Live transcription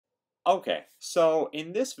Okay, so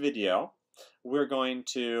in this video, we're going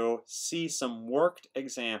to see some worked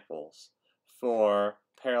examples for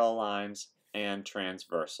parallel lines and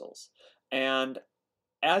transversals. And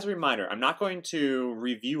as a reminder, I'm not going to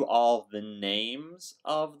review all the names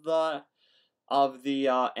of the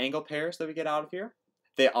angle pairs that we get out of here.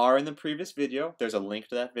 They are in the previous video. There's a link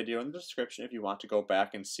to that video in the description if you want to go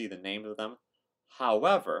back and see the names of them.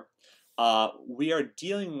 However, we are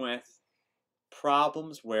dealing with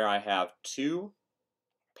problems where I have two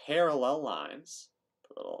parallel lines,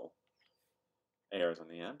 put little arrows on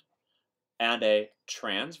the end, and a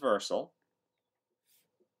transversal,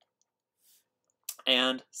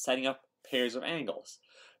 and setting up pairs of angles.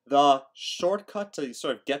 The shortcut to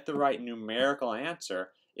sort of get the right numerical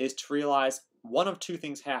answer is to realize one of two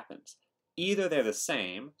things happens. Either they're the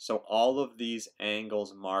same, so all of these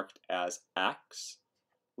angles marked as X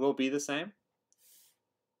will be the same.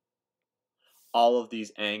 All of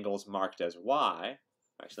these angles marked as Y,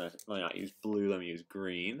 actually let me not use blue, let me use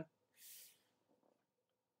green,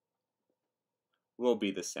 will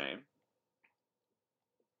be the same.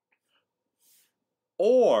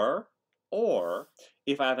 Or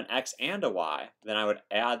if I have an X and a Y, then I would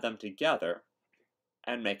add them together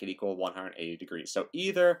and make it equal 180 degrees. So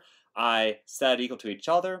either I set it equal to each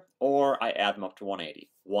other, or I add them up to 180,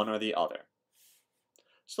 one or the other.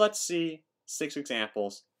 So let's see 6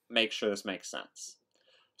 examples, make sure this makes sense.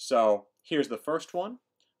 So here's the first one.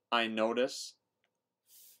 I notice,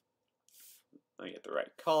 let me get the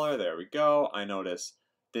right color, there we go. I notice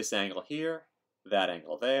this angle here, that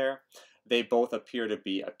angle there. They both appear to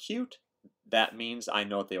be acute. That means I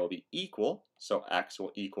know they will be equal, so X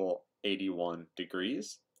will equal 81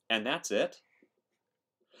 degrees, and that's it.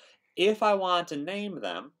 If I want to name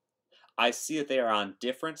them, I see that they are on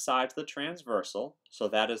different sides of the transversal, so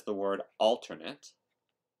that is the word alternate.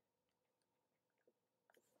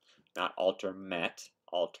 Not alternate,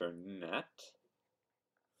 alternate.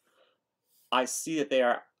 I see that they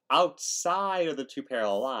are outside of the two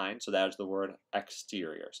parallel lines, so that is the word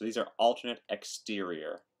exterior. So these are alternate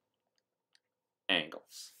exterior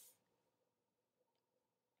angles.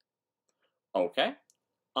 Okay,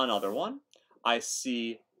 another one. I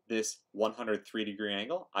see this 103-degree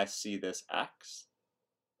angle. I see this X.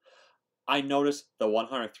 I notice the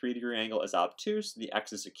 103-degree angle is obtuse, the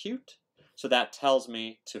X is acute. So that tells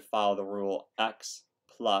me to follow the rule X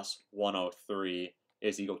plus 103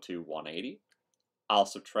 is equal to 180. I'll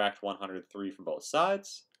subtract 103 from both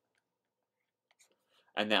sides,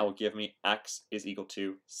 and that will give me X is equal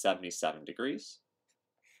to 77 degrees.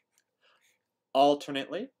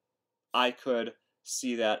 Alternately, I could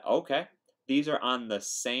see that, okay, these are on the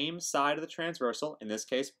same side of the transversal, in this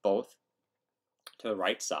case, both to the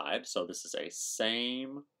right side, so this is a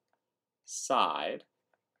same side,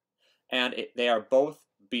 and they are both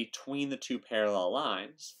between the two parallel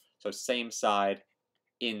lines, so same side,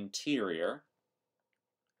 interior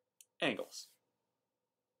angles.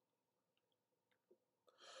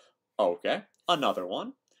 Okay, another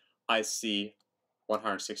one. I see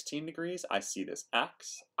 116 degrees, I see this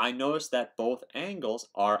X. I notice that both angles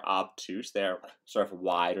are obtuse, they're sort of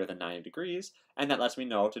wider than 90 degrees, and that lets me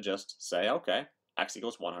know to just say, okay, X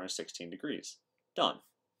equals 116 degrees. Done.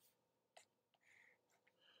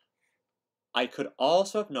 I could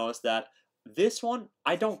also have noticed that this one,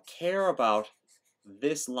 I don't care about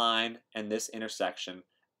this line and this intersection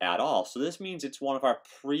at all. So this means it's one of our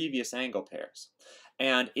previous angle pairs.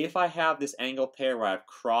 And if I have this angle pair where I have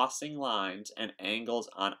crossing lines and angles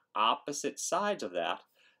on opposite sides of that,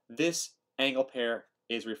 this angle pair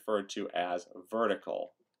is referred to as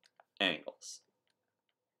vertical angles.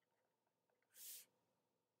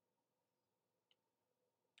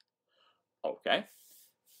 Okay,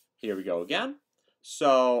 here we go again.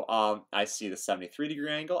 So I see the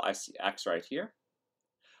 73-degree angle, I see X right here.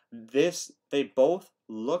 They both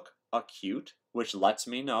look acute, which lets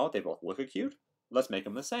me know they both look acute. Let's make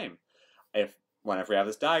them the same. Whenever we have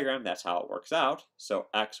this diagram, that's how it works out. So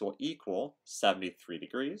X will equal 73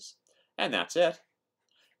 degrees, and that's it.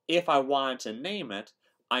 If I wanted to name it,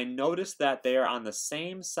 I notice that they are on the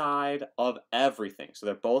same side of everything. So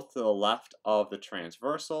they're both to the left of the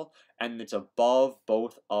transversal, and it's above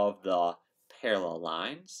both of the parallel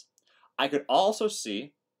lines. I could also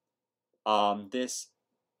see this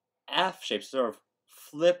F shape, sort of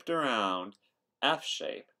flipped around F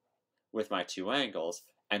shape with my two angles,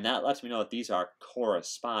 and that lets me know that these are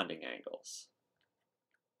corresponding angles.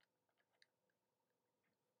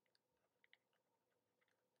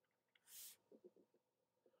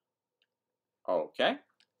 Okay,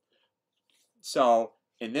 so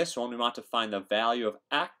in this one we want to find the value of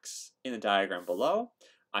X in the diagram below.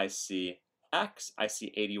 I see x, I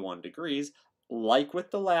see 81 degrees. Like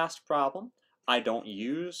with the last problem, I don't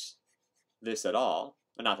use this at all.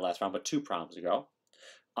 Not the last problem, but 2 problems ago.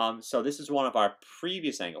 So this is one of our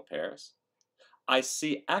previous angle pairs. I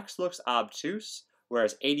see x looks obtuse,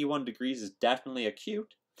 whereas 81 degrees is definitely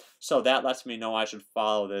acute. So that lets me know I should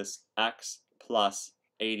follow this x plus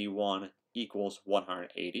 81 equals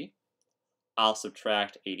 180. I'll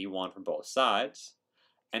subtract 81 from both sides,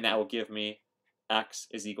 and that will give me x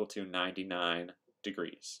is equal to 99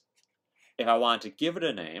 degrees. If I want to give it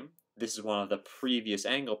a name, this is one of the previous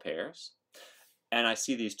angle pairs, and I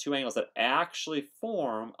see these two angles that actually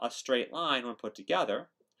form a straight line when put together.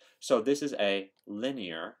 So this is a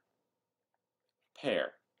linear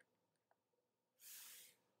pair.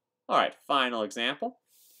 All right, final example.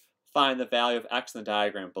 Find the value of x in the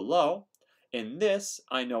diagram below. In this,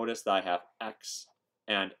 I notice that I have x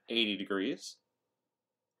and 80 degrees.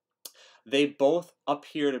 They both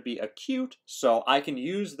appear to be acute, so I can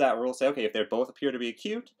use that rule, say, okay, if they both appear to be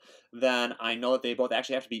acute, then I know that they both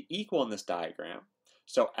actually have to be equal in this diagram.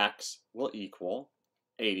 So x will equal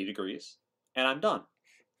 80 degrees, and I'm done.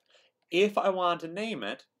 If I want to name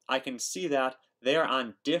it, I can see that they're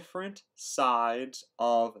on different sides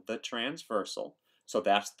of the transversal, so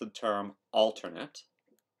that's the term alternate.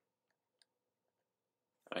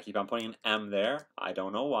 I keep on putting an M there, I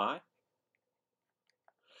don't know why.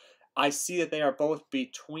 I see that they are both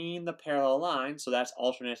between the parallel lines, so that's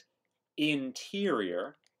alternate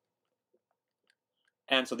interior.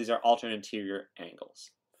 And so these are alternate interior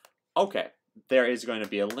angles. Okay, there is going to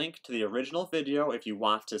be a link to the original video if you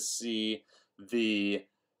want to see the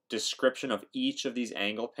description of each of these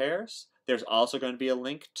angle pairs. There's also going to be a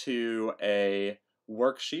link to a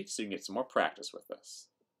worksheet so you can get some more practice with this.